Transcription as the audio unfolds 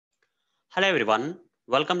Hello everyone,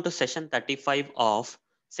 welcome to session 35 of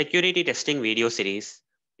security testing video series.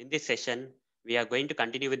 In this session, we are going to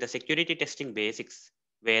continue with the security testing basics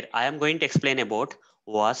where I am going to explain about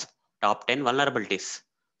OWASP top 10 vulnerabilities.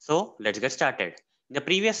 So let's get started. In the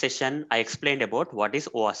previous session, I explained about what is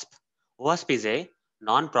OWASP. OWASP is a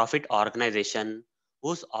non-profit organization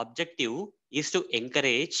whose objective is to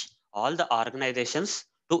encourage all the organizations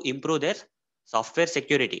to improve their software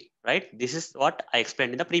security, right? This is what I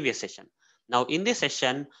explained in the previous session. Now, in this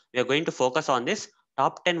session, we are going to focus on this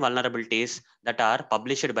top 10 vulnerabilities that are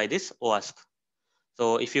published by this OWASP.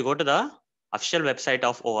 So, if you go to the official website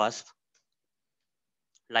of OWASP,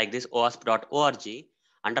 like this OWASP.org,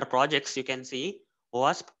 under projects, you can see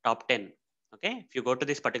OWASP top 10. Okay, if you go to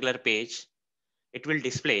this particular page, it will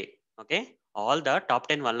display, okay, all the top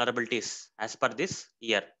 10 vulnerabilities as per this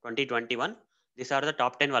year 2021. These are the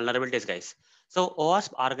top 10 vulnerabilities, guys. So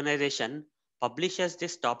OWASP organization publishes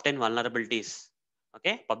this top 10 vulnerabilities,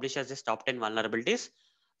 okay, publishes this top 10 vulnerabilities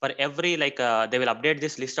for every they will update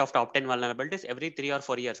this list of top 10 vulnerabilities every 3 or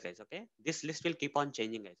 4 years, guys. Okay, this list will keep on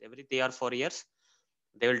changing, guys. Every 3 or 4 years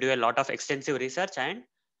they will do a lot of extensive research and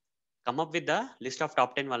come up with the list of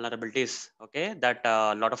top 10 vulnerabilities, okay, that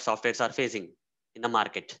a lot of softwares are facing in the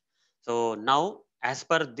market. So now, as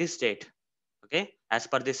per this date, okay, as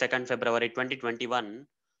per the 2nd February 2021,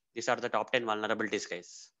 these are the top 10 vulnerabilities,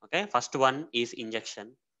 guys. Okay, first one is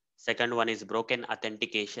injection, second one is broken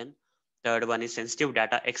authentication, third one is sensitive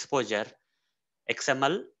data exposure,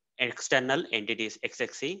 XML, external entities,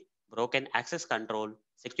 XXE, broken access control,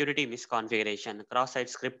 security misconfiguration, cross-site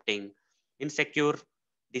scripting, insecure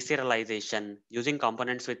deserialization, using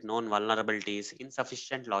components with known vulnerabilities,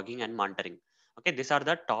 insufficient logging and monitoring. Okay, these are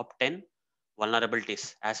the top 10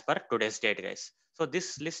 vulnerabilities as per today's date, guys. So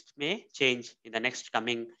this list may change in the next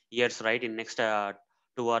coming years, right? In next 2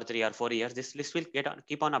 or 3 or 4 years, this list will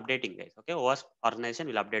keep on updating, guys. Okay, OWASP organization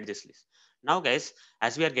will update this list. Now, guys,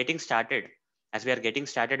 as we are getting started,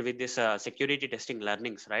 with this security testing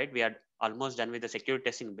learnings, right? We are almost done with the security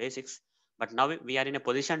testing basics, but now we are in a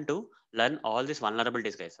position to learn all these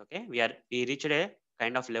vulnerabilities, guys. Okay, we reached a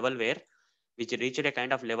kind of level where which reached a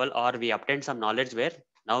kind of level, or we obtained some knowledge where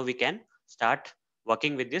now we can start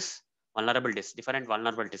working with this vulnerabilities, different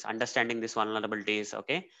vulnerabilities, understanding these vulnerabilities,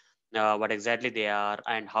 okay, what exactly they are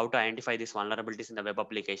and how to identify these vulnerabilities in the web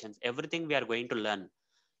applications. Everything we are going to learn,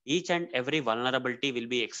 each and every vulnerability will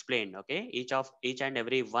be explained, okay, each and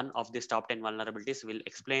every one of these top 10 vulnerabilities will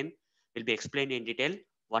be explained in detail,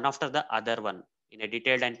 one after the other one, in a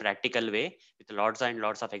detailed and practical way, with lots and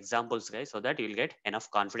lots of examples, guys, so that you will get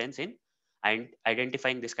enough confidence in and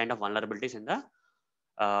identifying this kind of vulnerabilities in the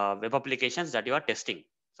web applications that you are testing.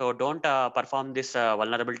 So don't perform this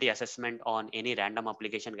vulnerability assessment on any random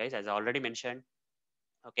application, guys, as I already mentioned.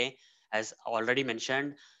 Okay, as already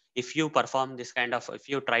mentioned, if you perform this kind of, if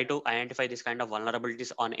you try to identify this kind of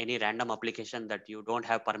vulnerabilities on any random application that you don't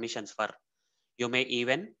have permissions for, you may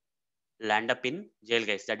even land up in jail,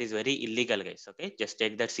 guys. That is very illegal, guys. Okay, just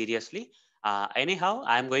take that seriously. Anyhow,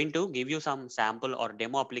 I'm going to give you some sample or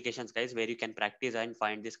demo applications, guys, where you can practice and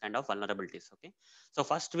find this kind of vulnerabilities. Okay, so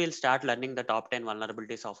first we'll start learning the top 10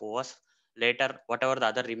 vulnerabilities of OWASP. Later, whatever the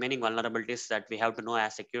other remaining vulnerabilities that we have to know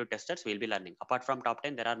as secure testers, we'll be learning. Apart from top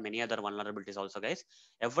 10, there are many other vulnerabilities also, guys.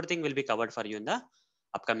 Everything will be covered for you in the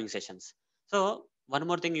upcoming sessions. So one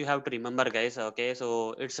more thing you have to remember, guys. Okay,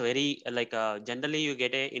 so it's very generally you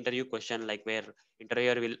get a interview question like where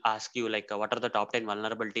interviewer will ask you what are the top 10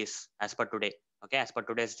 vulnerabilities as per today. Okay, as per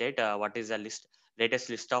today's date, what is the latest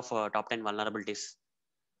list of top 10 vulnerabilities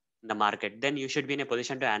in the market? Then you should be in a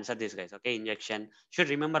position to answer this, guys. Okay, injection, should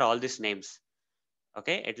remember all these names.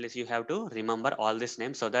 Okay, at least you have to remember all these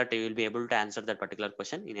names so that you will be able to answer that particular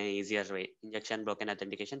question in an easier way. Injection, broken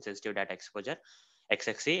authentication, sensitive data exposure,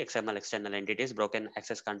 XXE, XML external entities, broken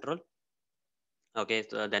access control. Okay,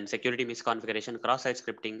 so then security misconfiguration, cross-site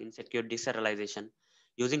scripting, insecure deserialization,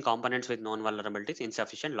 using components with known vulnerabilities,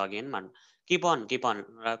 insufficient login. Keep on.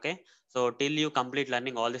 Okay, so till you complete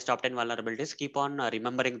learning all these top 10 vulnerabilities, keep on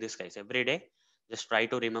remembering this, guys, every day. Just try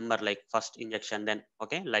to remember like first injection, then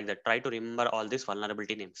okay, like that. Try to remember all these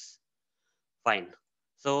vulnerability names. Fine.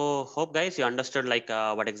 So hope, guys, you understood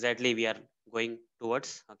what exactly we are going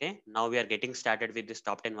towards. Okay, now we are getting started with this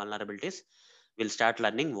top 10 vulnerabilities. We'll start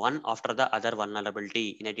learning one after the other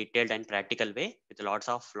vulnerability in a detailed and practical way with lots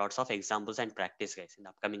of examples and practice, guys, in the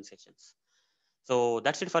upcoming sessions. So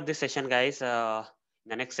that's it for this session, guys. In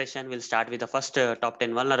the next session, we'll start with the first top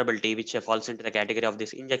 10 vulnerability, which falls into the category of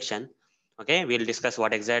this injection. Okay, we'll discuss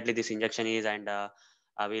what exactly this injection is, and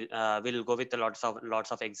we'll go with the lots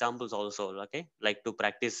of examples also. Okay, like to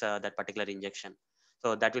practice that particular injection.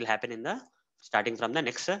 So that will happen in the starting from the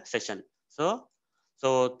next session.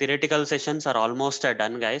 So theoretical sessions are almost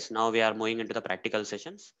done, guys. Now we are moving into the practical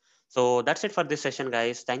sessions. So that's it for this session,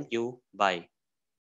 guys. Thank you. Bye.